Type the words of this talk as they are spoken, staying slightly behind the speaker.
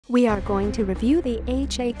We are going to review the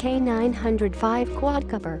HAK905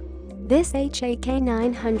 Quadcopter. This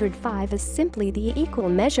HAK905 is simply the equal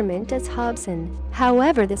measurement as Hubsan.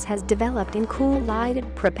 However, this has developed in cool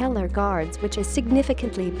lighted propeller guards, which is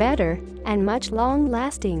significantly better and much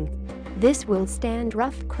long-lasting. This will stand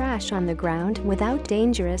rough crash on the ground without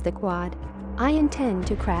danger as the Quad. I intend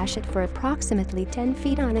to crash it for approximately 10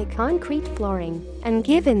 feet on a concrete flooring, and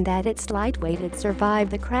given that it's lightweight, it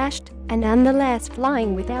survived the crash and nonetheless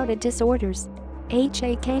flying without a disorders.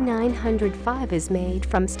 HAK905 is made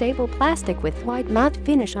from stable plastic with white matte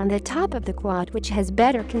finish on the top of the Quad, which has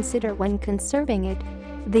better consider when conserving it.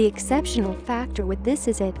 The exceptional factor with this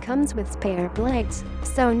is it comes with spare blades,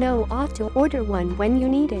 so no ought to order one when you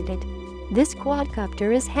needed it. This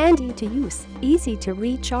quadcopter is handy to use, easy to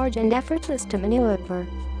recharge and effortless to maneuver.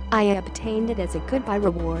 I obtained it as a goodbye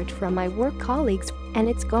reward from my work colleagues, and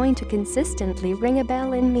it's going to consistently ring a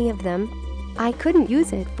bell in me of them. I couldn't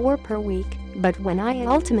use it 4 per week, but when I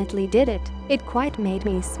ultimately did it, it quite made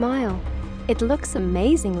me smile. It looks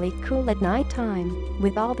amazingly cool at night time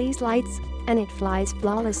with all these lights, and it flies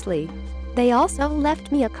flawlessly. They also left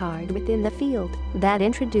me a card within the field that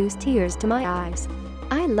introduced tears to my eyes.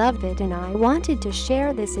 I loved it and I wanted to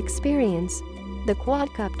share this experience. The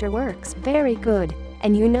quadcopter works very good,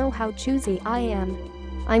 and you know how choosy I am.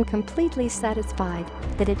 I'm completely satisfied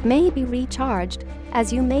that it may be recharged,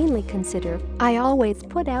 as you mainly consider I always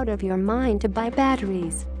put out of your mind to buy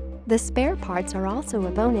batteries. The spare parts are also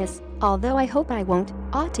a bonus, although I hope I won't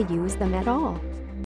ought to use them at all.